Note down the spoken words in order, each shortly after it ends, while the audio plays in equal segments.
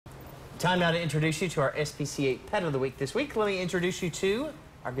Time now to introduce you to our SPCA Pet of the Week this week. Let me introduce you to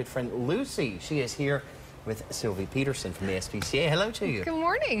our good friend Lucy. She is here with Sylvie Peterson from the SPCA. Hello to you. Good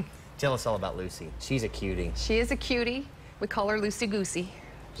morning. Tell us all about Lucy. She's a cutie. She is a cutie. We call her Lucy Goosey.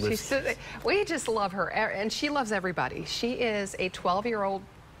 We just love her, and she loves everybody. She is a 12-year-old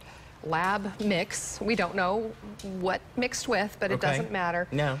lab mix. We don't know what mixed with, but it doesn't matter.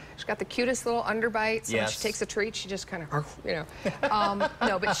 No. She's got the cutest little underbite, so when she takes a treat, she just kind of, you know.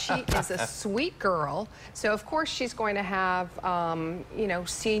 No, but she is a sweet girl. So, of course, she's going to have, you know,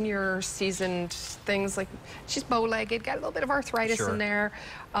 senior seasoned things like she's bow-legged, got a little bit of arthritis in there.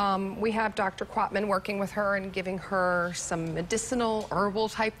 We have Dr. Quatman working with her and giving her some medicinal, herbal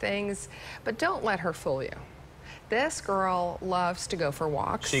type things, but don't let her fool you. This girl loves to go for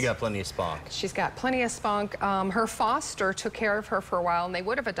walks. She got plenty of spunk. She's got plenty of spunk. Her foster took care of her for a while, and they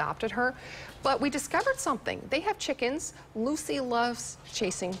would have adopted her. But we discovered something. They have chickens. Lucy loves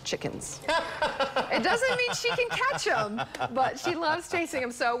chasing chickens. It doesn't mean she can catch them, but she loves chasing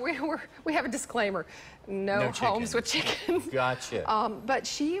them. So we have a disclaimer. No homes with chickens. Gotcha. But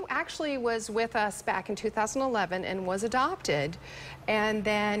she actually was with us back in 2011 and was adopted. And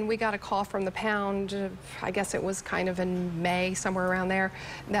then we got a call from the pound, I guess it was kind of in May, somewhere around there,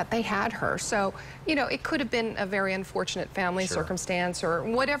 that they had her. So, you know, it could have been a very unfortunate family circumstance or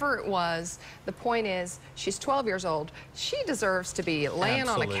whatever it was. The point is, she's 12 years old. She deserves to be laying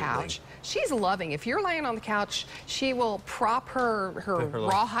on a couch. She's loving. If you're laying on the couch, she will prop her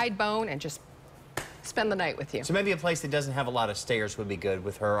rawhide bone and just spend the night with you. So maybe a place that doesn't have a lot of stairs would be good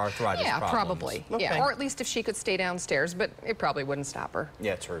with her arthritis problems. Yeah, probably. Yeah, or at least if she could stay downstairs, but it probably wouldn't stop her.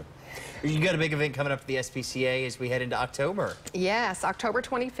 Yeah, true. You got a big event coming up at the SPCA as we head into October. Yes, October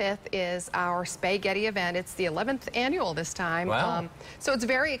 25th is our Spay-Getty event. It's the 11th annual this time. Wow. So it's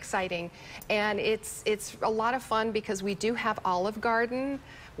very exciting, and it's a lot of fun because we do have Olive Garden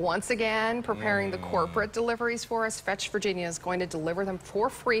once again preparing the corporate deliveries for us. Fetch Virginia is going to deliver them for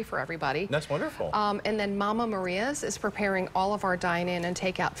free for everybody. That's wonderful. And then Mama Maria's is preparing all of our dine-in and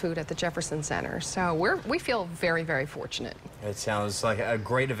take-out food at the Jefferson Center. So we feel very, very fortunate. It sounds like a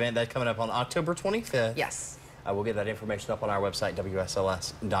great event. That's coming up on October 25th. Yes. We'll get that information up on our website,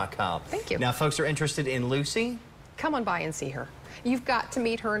 WSLS.com. Thank you. Now, folks are interested in Lucy. Come on by and see her. You've got to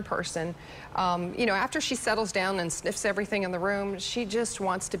meet her in person. You know, after she settles down and sniffs everything in the room, she just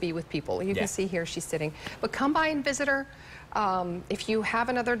wants to be with people. You can see here she's sitting. But come by and visit her. If you have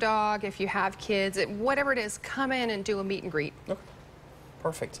another dog, if you have kids, whatever it is, come in and do a meet and greet. Okay.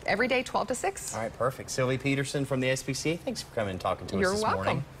 Perfect. Every day, 12 to 6. All right, perfect. Sylvie Peterson from the SPCA, thanks for coming and talking to us this morning. You're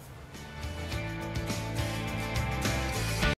welcome.